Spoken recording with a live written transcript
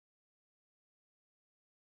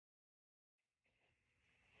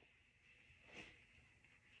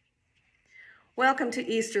Welcome to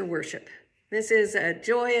Easter worship. This is a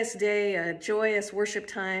joyous day, a joyous worship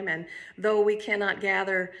time, and though we cannot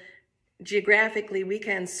gather geographically, we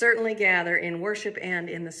can certainly gather in worship and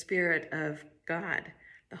in the Spirit of God.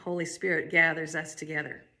 The Holy Spirit gathers us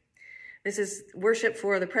together. This is worship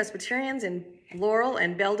for the Presbyterians in Laurel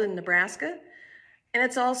and Belden, Nebraska, and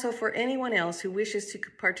it's also for anyone else who wishes to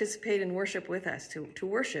participate in worship with us, to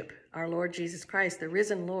worship our Lord Jesus Christ, the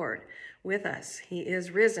risen Lord, with us. He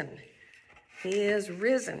is risen. He is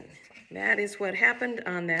risen. That is what happened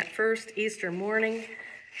on that first Easter morning.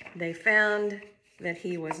 They found that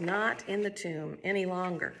he was not in the tomb any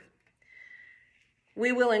longer.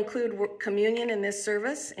 We will include communion in this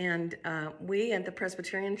service, and we at the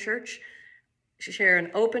Presbyterian Church share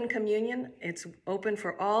an open communion. It's open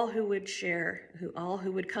for all who would share, all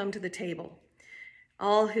who would come to the table,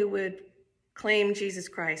 all who would claim Jesus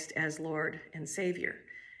Christ as Lord and Savior,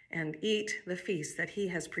 and eat the feast that he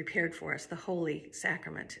has prepared for us, the holy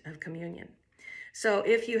sacrament of communion. So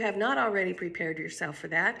if you have not already prepared yourself for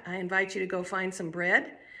that, I invite you to go find some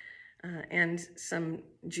bread and some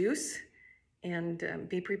juice and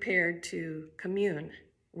be prepared to commune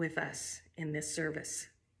with us in this service.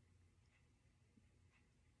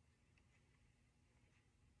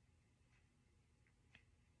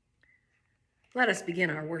 Let us begin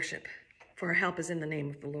our worship, for our help is in the name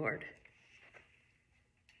of the Lord.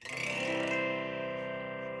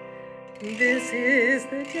 This is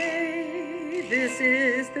the day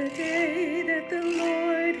that the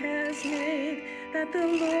Lord has made, that the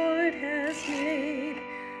Lord has made.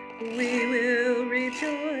 We will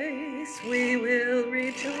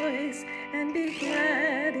rejoice, and be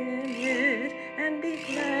glad in it, and be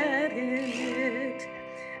glad in it.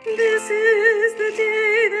 This is the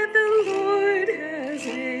day that the Lord has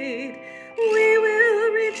made. We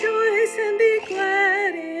will rejoice and be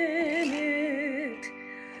glad in it.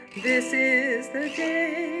 This is the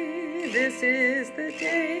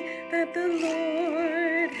day that the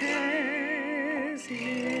Lord has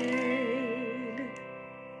made.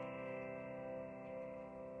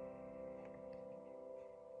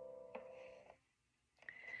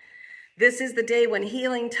 This is the day when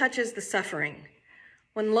healing touches the suffering,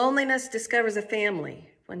 when loneliness discovers a family,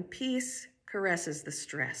 when peace caresses the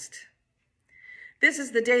stressed. This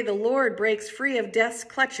is the day the Lord breaks free of death's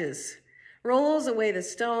clutches, rolls away the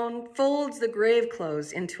stone, folds the grave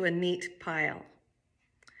clothes into a neat pile.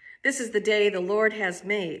 This is the day the Lord has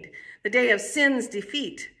made, the day of sin's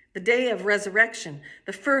defeat, the day of resurrection,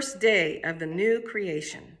 the first day of the new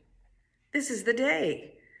creation. This is the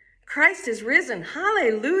day. Christ is risen.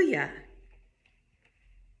 Hallelujah.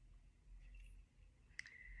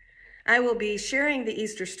 I will be sharing the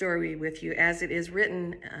Easter story with you as it is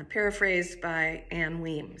written, paraphrased by Anne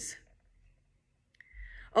Weems.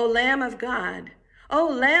 O Lamb of God, O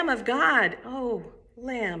Lamb of God, O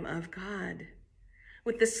Lamb of God.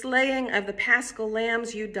 With the slaying of the paschal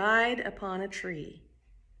lambs, you died upon a tree.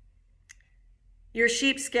 Your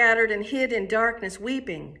sheep scattered and hid in darkness,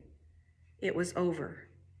 weeping. It was over.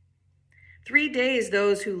 3 days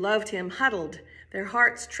those who loved him huddled, their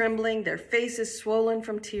hearts trembling, their faces swollen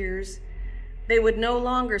from tears. They would no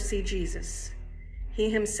longer see Jesus. He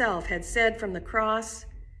himself had said from the cross,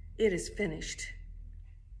 "It is finished."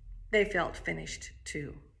 They felt finished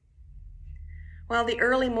too. While the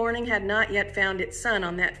early morning had not yet found its sun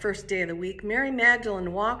on that first day of the week, Mary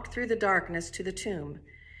Magdalene walked through the darkness to the tomb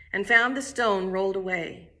and found the stone rolled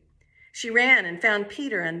away. She ran and found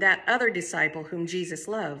Peter and that other disciple whom Jesus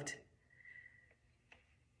loved.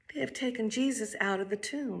 "They have taken Jesus out of the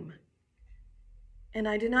tomb, and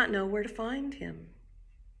I do not know where to find him."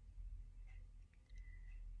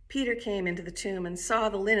 Peter came into the tomb and saw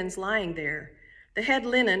the linens lying there, the head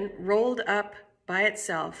linen rolled up by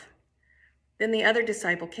itself. Then the other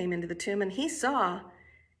disciple came into the tomb, and he saw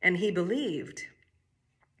and he believed.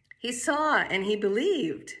 He saw and he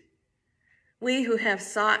believed. We who have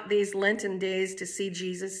sought these Lenten days to see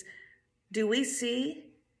Jesus, do we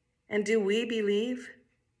see and do we believe?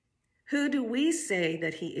 Who do we say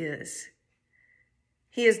that he is?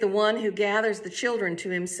 He is the one who gathers the children to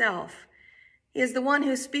himself. He is the one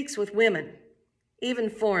who speaks with women, even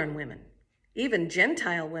foreign women, even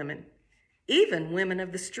Gentile women, even women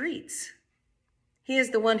of the streets. He is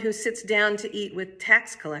the one who sits down to eat with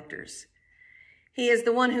tax collectors. He is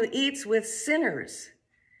the one who eats with sinners.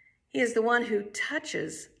 He is the one who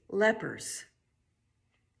touches lepers.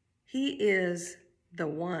 He is the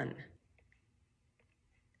one.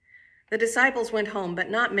 The disciples went home, but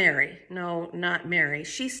not Mary. No, not Mary.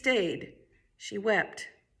 She stayed. She wept.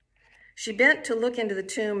 She bent to look into the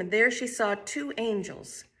tomb, and there she saw 2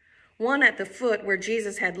 angels, one at the foot where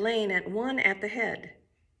Jesus had lain and one at the head.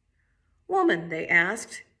 "Woman," they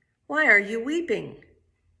asked, "why are you weeping?"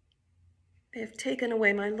 "They have taken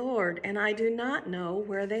away my Lord, and I do not know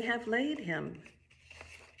where they have laid him."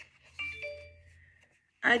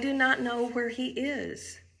 "I do not know where he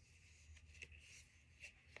is."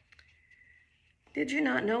 "Did you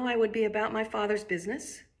not know I would be about my Father's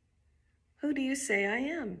business? Who do you say I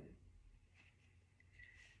am?"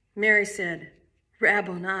 Mary said,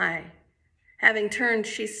 "Rabboni." Having turned,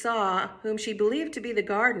 she saw whom she believed to be the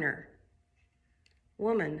gardener.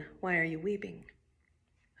 "Woman, why are you weeping?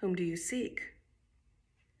 Whom do you seek?"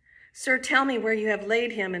 "Sir, tell me where you have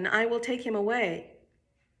laid him, and I will take him away."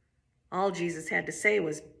 All Jesus had to say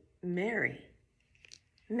was, "Mary,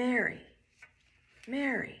 Mary,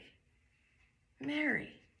 Mary,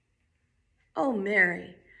 Mary. Oh,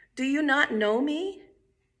 Mary, do you not know me?"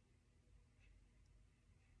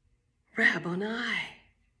 "Rabboni."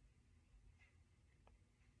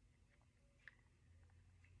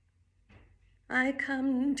 I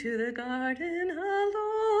come to the garden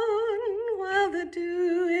alone, while the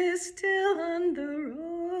dew is still on the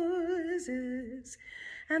roses,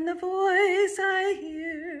 and the voice I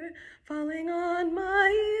hear falling on my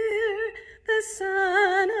ear, the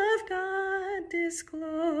Son of God discloses.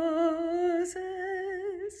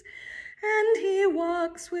 And he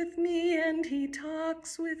walks with me, and he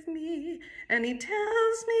talks with me, and he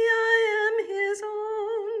tells me I am his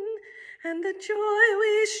own, and the joy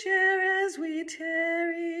we share as we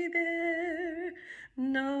tarry there,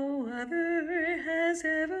 no other has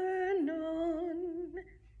ever known.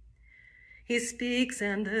 He speaks,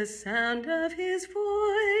 and the sound of his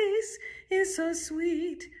voice is so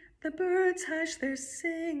sweet, the birds hush their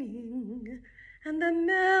singing, and the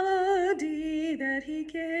melody that he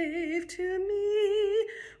gave to me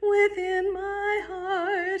within my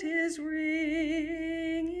heart is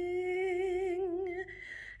ringing.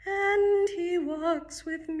 And he walks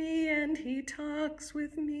with me, and he talks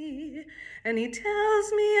with me, and he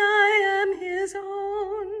tells me I am his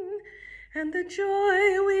own, and the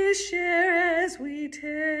joy we share as we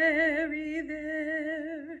tarry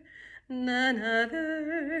there, none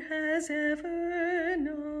other has ever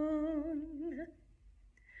known.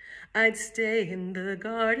 I'd stay in the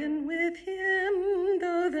garden with him,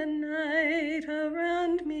 though the night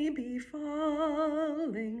around me be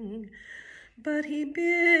falling, but he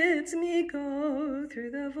bids me go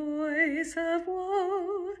through the voice of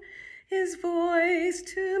woe. His voice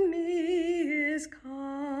to me is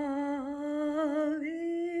calling.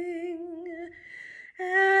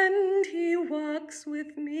 And he walks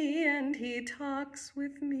with me, and he talks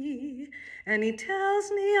with me, and he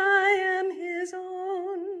tells me I am his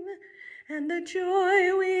own, and the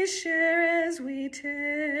joy we share as we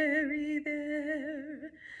tarry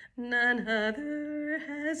there, none other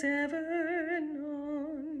has ever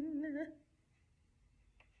known.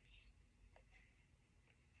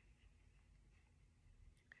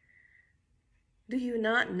 Do you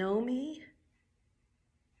not know me?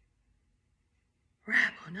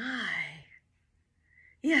 Rabboni.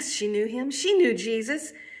 Yes, she knew him. She knew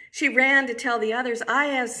Jesus. She ran to tell the others, I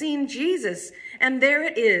have seen Jesus. And there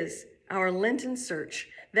it is, our Lenten search,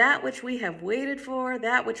 that which we have waited for,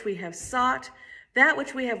 that which we have sought, that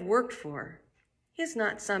which we have worked for. He is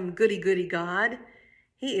not some goody-goody God.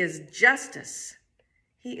 He is justice.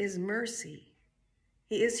 He is mercy.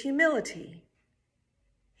 He is humility.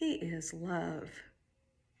 He is love.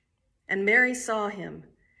 And Mary saw him.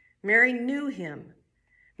 Mary knew him.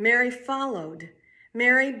 Mary followed.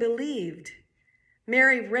 Mary believed.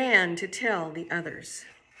 Mary ran to tell the others.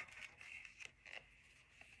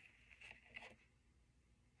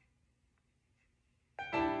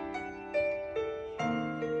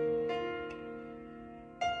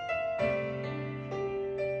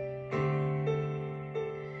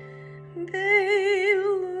 They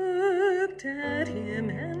looked at him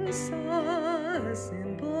and saw a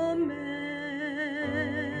simple man,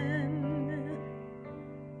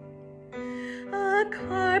 a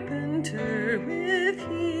carpenter with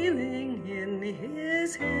healing in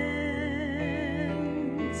his hands.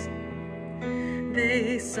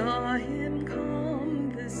 They saw him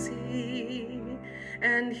calm the sea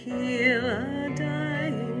and heal a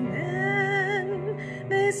dying man.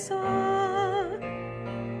 They saw,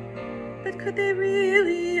 but could they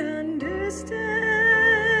really understand?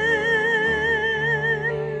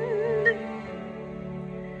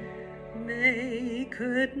 They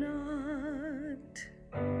could not.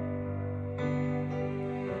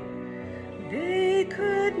 They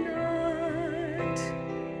could not.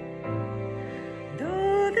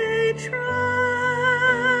 Though they tried,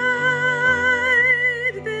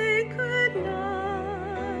 they could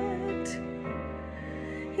not.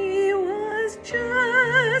 He was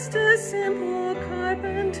just a simple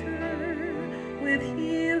carpenter with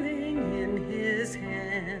healing in his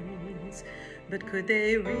hands. But could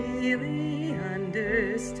they really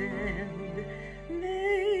understand?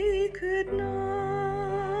 They could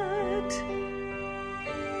not.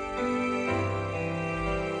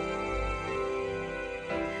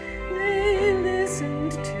 They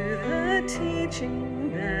listened to the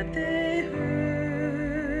teaching that they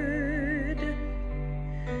heard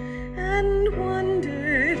and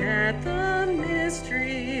wondered at the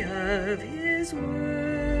mystery of his word.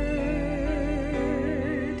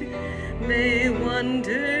 They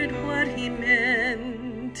wondered what he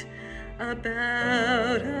meant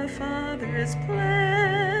about a father's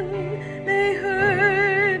plan. They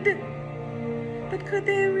heard, but could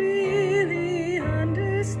they really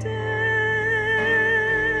understand?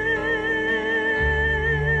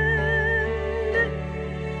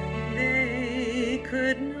 They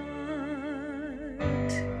could not.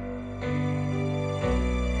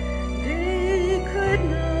 They could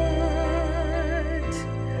not,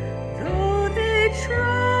 though they tried.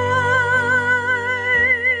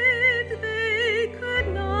 They could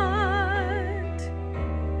not.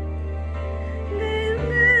 They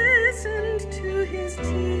listened to his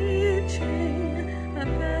teaching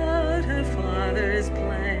about a father's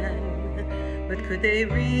plan, but could they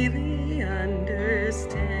really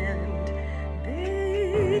understand?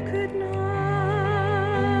 They could not.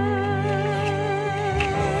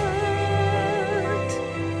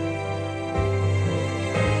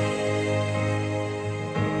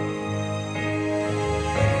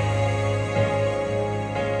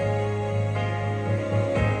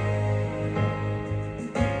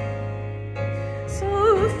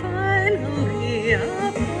 So finally,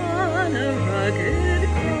 upon a rugged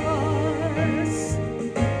cross,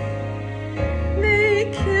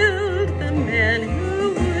 they killed the man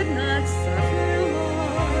who would not suffer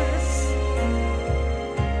loss.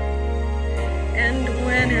 And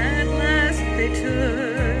when at last they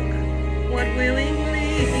took what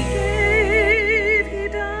willingly he gave, he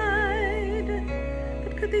died.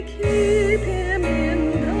 But could they keep him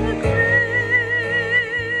in the grave?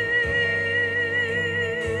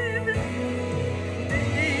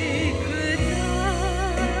 They could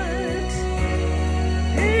not.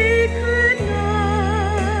 They could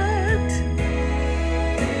not.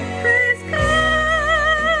 Praise God,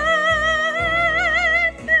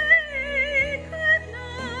 they could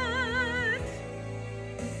not.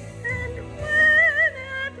 And when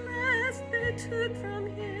at last they took from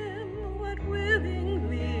him what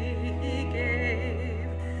willingly he gave,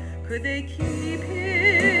 could they keep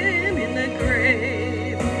him in the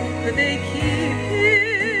grave? Could they keep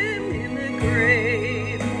him in the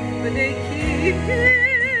grave? Could they keep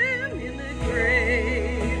him in the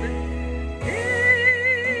grave?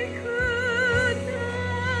 They could not.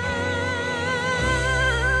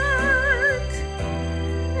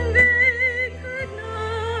 They could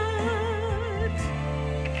not.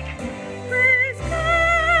 Praise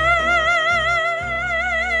God,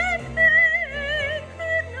 they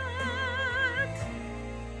could not.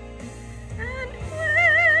 And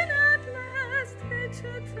when at last they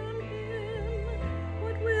took from him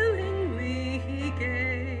what willingly he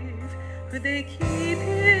gave, could they keep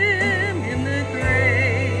him in the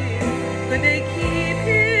grave? Could they keep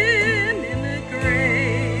him in the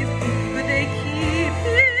grave? Could they keep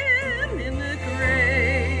him in the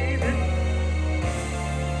grave?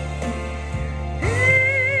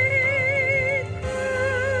 They could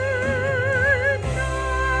not.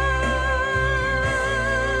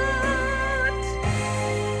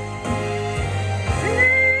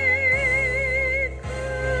 They could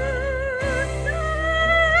not.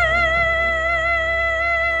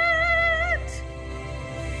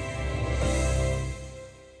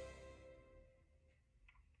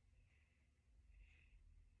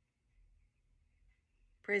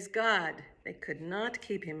 Praise God, they could not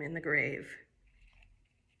keep him in the grave.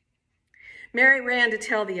 Mary ran to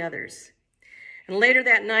tell the others. And later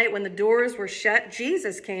that night, when the doors were shut,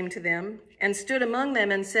 Jesus came to them and stood among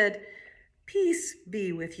them and said, "Peace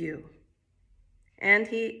be with you." And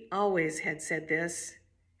he always had said this,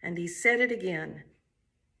 and he said it again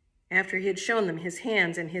after he had shown them his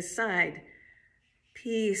hands and his side.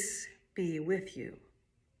 "Peace be with you."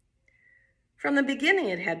 From the beginning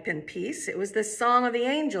it had been peace. It was the song of the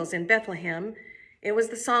angels in Bethlehem. It was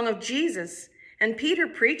the song of Jesus, and Peter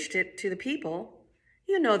preached it to the people.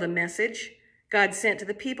 You know the message God sent to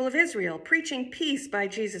the people of Israel, preaching peace by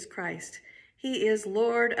Jesus Christ. He is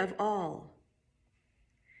Lord of all.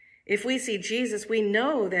 If we see Jesus, we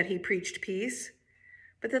know that he preached peace.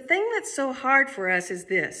 But the thing that's so hard for us is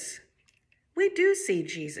this. We do see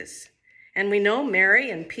Jesus. And we know Mary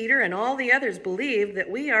and Peter and all the others believed that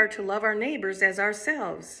we are to love our neighbors as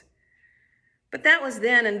ourselves. But that was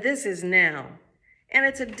then and this is now. And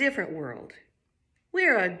it's a different world. We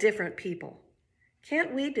are a different people.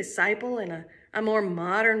 Can't we disciple in a more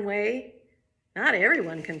modern way? Not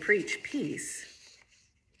everyone can preach peace.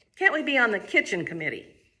 Can't we be on the kitchen committee?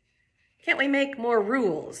 Can't we make more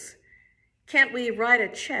rules? Can't we write a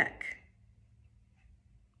check?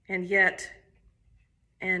 And yet,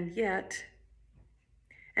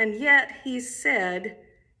 he said,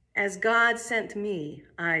 as God sent me,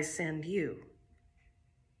 I send you.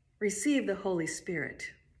 Receive the Holy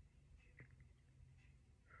Spirit.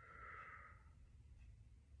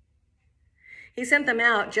 He sent them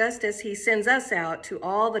out just as he sends us out to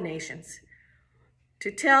all the nations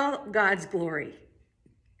to tell God's glory,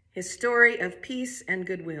 his story of peace and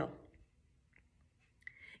goodwill.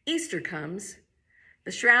 Easter comes.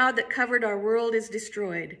 The shroud that covered our world is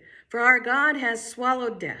destroyed, for our God has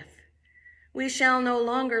swallowed death. We shall no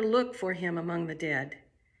longer look for him among the dead.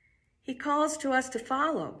 He calls to us to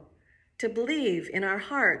follow, to believe in our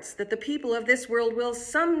hearts that the people of this world will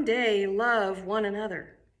someday love one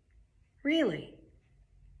another. Really,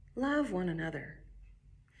 love one another.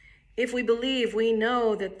 If we believe, we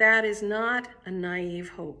know that that is not a naive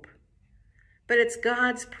hope, but it's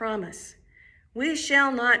God's promise. We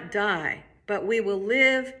shall not die, but we will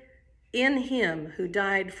live in him who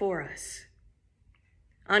died for us.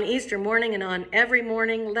 On Easter morning and on every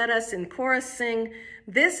morning, let us in chorus sing,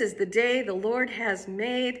 "This is the day the Lord has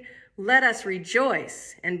made. Let us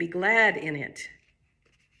rejoice and be glad in it."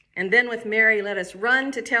 And then with Mary, let us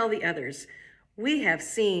run to tell the others, we have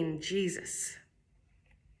seen Jesus.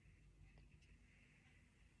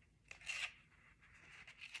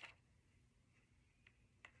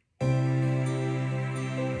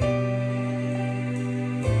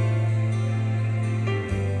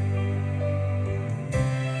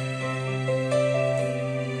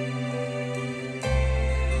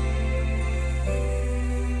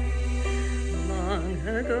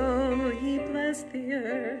 Ago he blessed the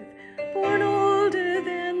earth, born older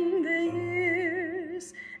than the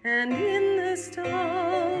years, and in the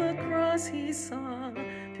stall a cross he saw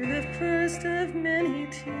through the first of many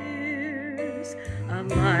tears. A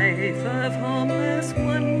life of homeless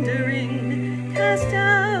wandering, cast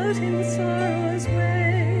out in sorrow's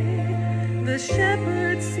way, the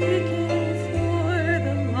shepherd seeking for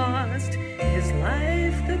the lost, his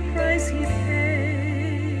life the price he paid.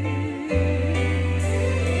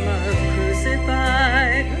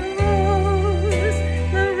 Crucified arose,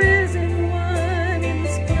 the risen one in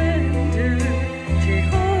splendor,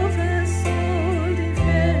 Jehovah's sole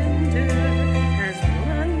defender has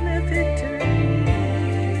won the victory.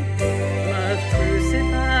 Love crucified.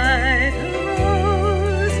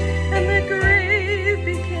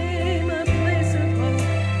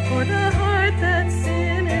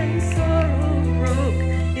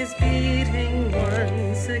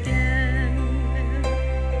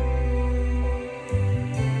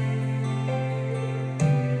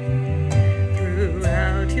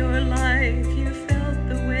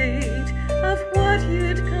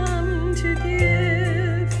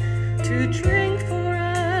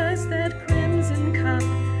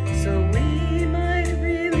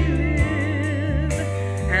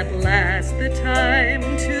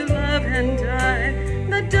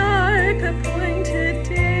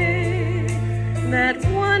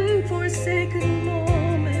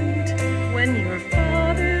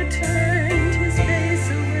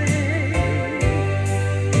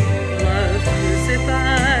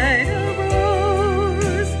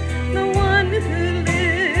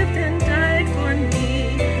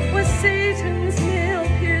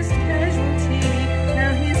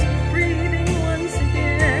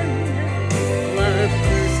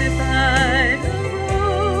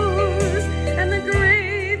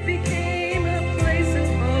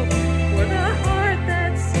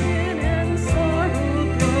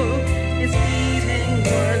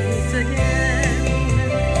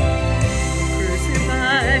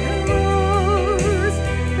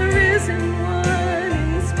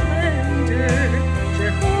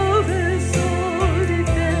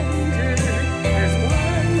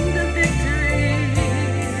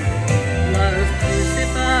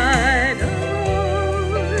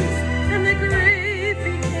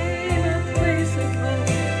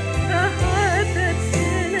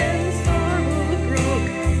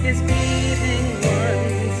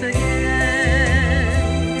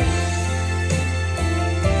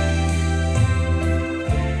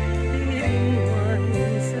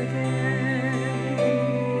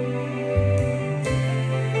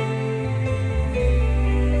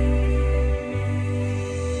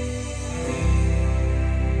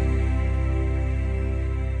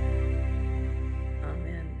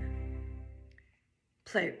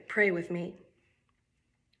 pray with me.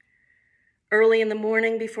 Early in the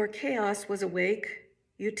morning, before chaos was awake,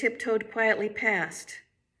 you tiptoed quietly past,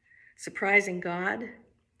 surprising God,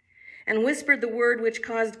 and whispered the word which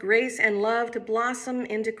caused grace and love to blossom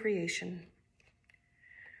into creation.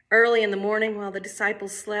 Early in the morning, while the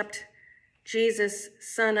disciples slept, Jesus,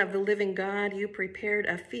 Son of the living God, you prepared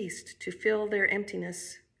a feast to fill their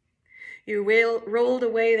emptiness. You rolled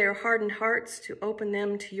away their hardened hearts to open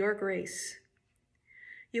them to your grace.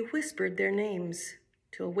 You whispered their names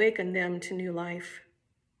to awaken them to new life.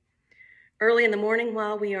 Early in the morning,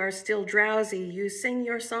 while we are still drowsy, you sing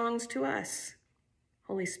your songs to us,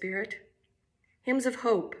 Holy Spirit, hymns of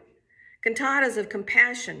hope, cantatas of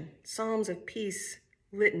compassion, psalms of peace,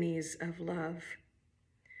 litanies of love.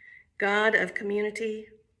 God of community,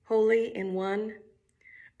 holy in one,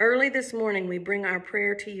 early this morning we bring our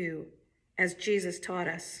prayer to you as Jesus taught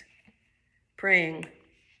us, praying,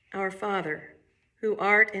 Our Father, who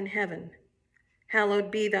art in heaven,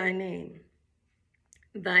 hallowed be thy name.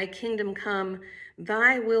 Thy kingdom come,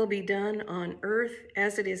 thy will be done on earth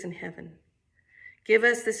as it is in heaven. Give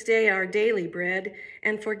us this day our daily bread,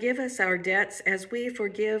 and forgive us our debts as we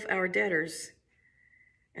forgive our debtors.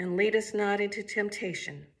 And lead us not into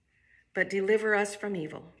temptation, but deliver us from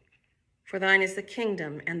evil. For thine is the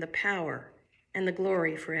kingdom and the power and the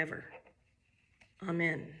glory forever.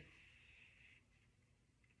 Amen.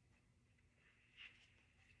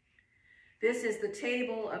 This is the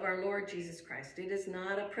table of our Lord Jesus Christ. It is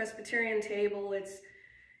not a Presbyterian table.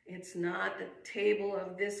 It's not the table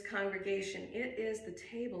of this congregation. It is the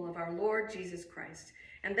table of our Lord Jesus Christ.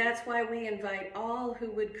 And that's why we invite all who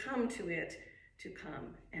would come to it to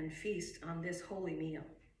come and feast on this holy meal.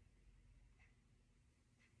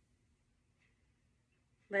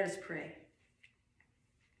 Let us pray.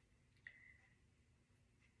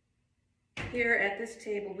 Here at this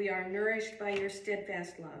table, we are nourished by your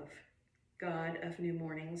steadfast love, God of new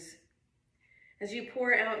mornings. As you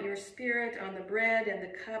pour out your Spirit on the bread and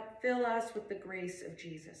the cup, fill us with the grace of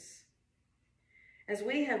Jesus. As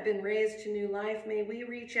we have been raised to new life, may we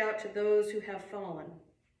reach out to those who have fallen.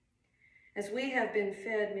 As we have been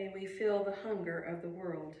fed, may we fill the hunger of the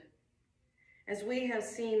world. As we have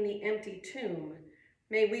seen the empty tomb,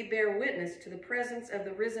 may we bear witness to the presence of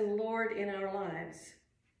the risen Lord in our lives.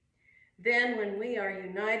 Then, when we are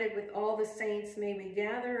united with all the saints, may we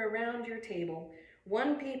gather around your table,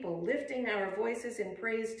 one people, lifting our voices in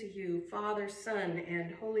praise to you, Father, Son,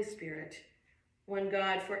 and Holy Spirit, one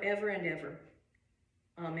God forever and ever.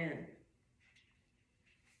 Amen.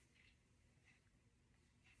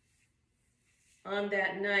 On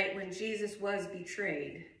that night when Jesus was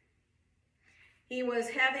betrayed, he was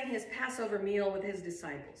having his Passover meal with his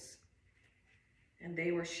disciples, and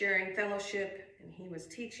they were sharing fellowship, and he was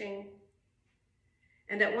teaching.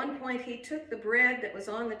 And at one point, he took the bread that was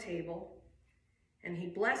on the table, and he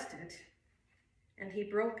blessed it, and he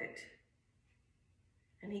broke it.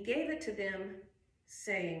 And he gave it to them,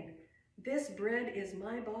 saying, This bread is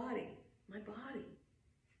my body,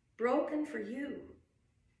 broken for you,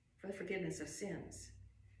 for the forgiveness of sins.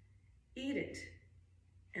 Eat it,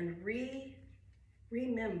 and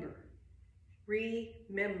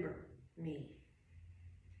remember me.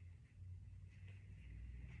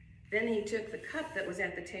 Then he took the cup that was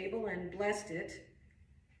at the table and blessed it,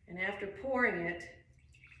 and after pouring it,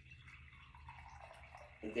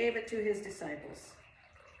 he gave it to his disciples.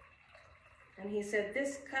 And he said,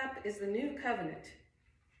 This cup is the new covenant,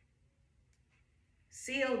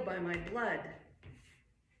 sealed by my blood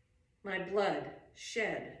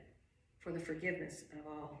shed for the forgiveness of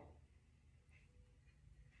all.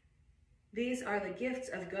 These are the gifts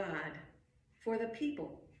of God for the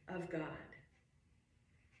people of God.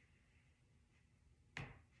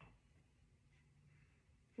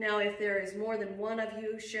 Now, if there is more than one of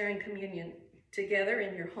you sharing communion together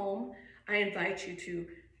in your home, I invite you to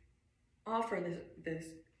offer the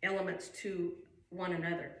elements to one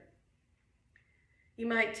another. You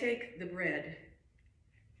might take the bread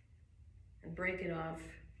and break it off,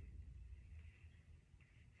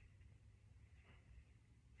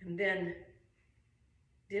 and then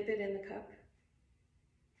dip it in the cup.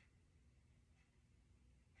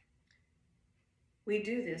 We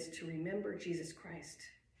do this to remember Jesus Christ,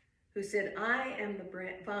 who said, I am the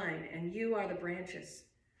vine and you are the branches.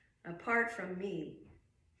 Apart from me,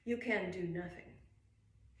 you can do nothing.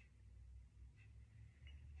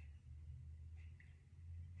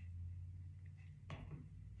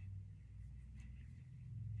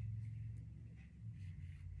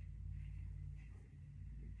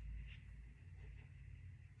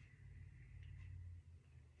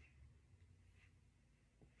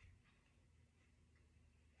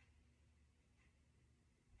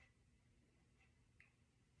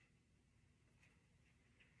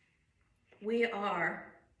 we are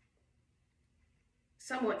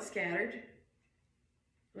somewhat scattered,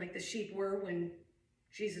 like the sheep were when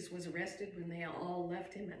Jesus was arrested, when they all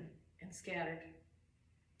left him and scattered.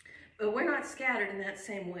 But we're not scattered in that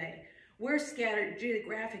same way. We're scattered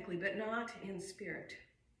geographically, but not in spirit.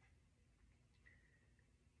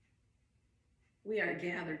 We are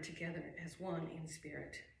gathered together as one in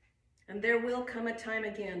spirit. And there will come a time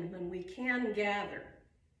again when we can gather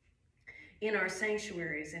in our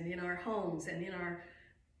sanctuaries and in our homes and in our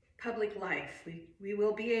public life. We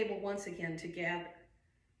will be able once again to gather.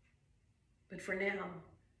 But for now,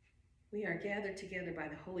 we are gathered together by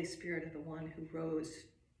the Holy Spirit of the one who rose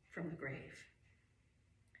from the grave.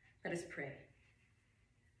 Let us pray.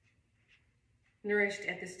 Nourished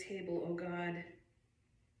at this table, O God,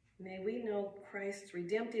 may we know Christ's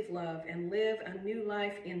redemptive love and live a new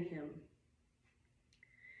life in him.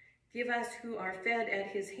 Give us who are fed at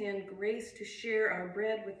his hand grace to share our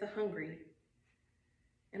bread with the hungry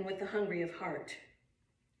and with the hungry of heart.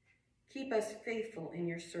 Keep us faithful in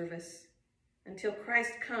your service until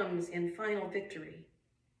Christ comes in final victory,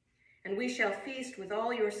 and we shall feast with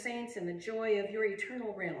all your saints in the joy of your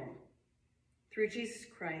eternal realm. Through Jesus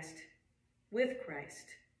Christ, with Christ,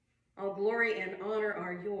 all glory and honor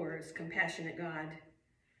are yours, compassionate God,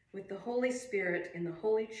 with the Holy Spirit in the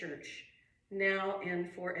Holy Church, now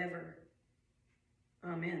and forever.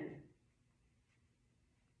 Amen.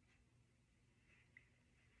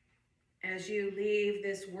 As you leave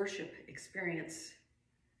this worship experience,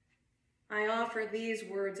 I offer these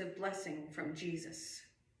words of blessing from Jesus.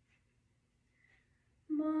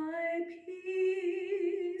 My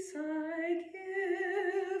peace I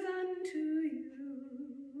give unto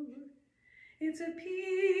you. It's a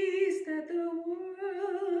peace that the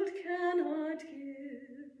world cannot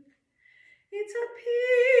give. It's a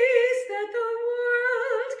peace that the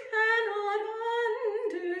world cannot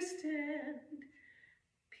understand.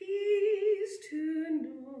 Peace to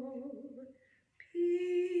know,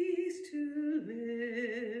 peace to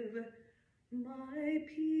live. My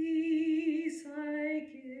peace I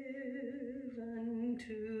give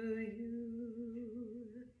unto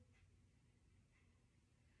you.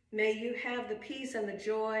 May you have the peace and the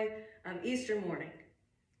joy of Easter morning,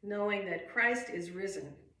 knowing that Christ is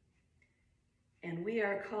risen, and we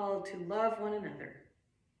are called to love one another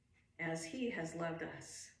as he has loved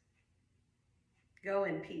us. Go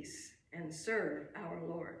in peace and serve our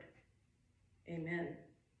Lord. Amen.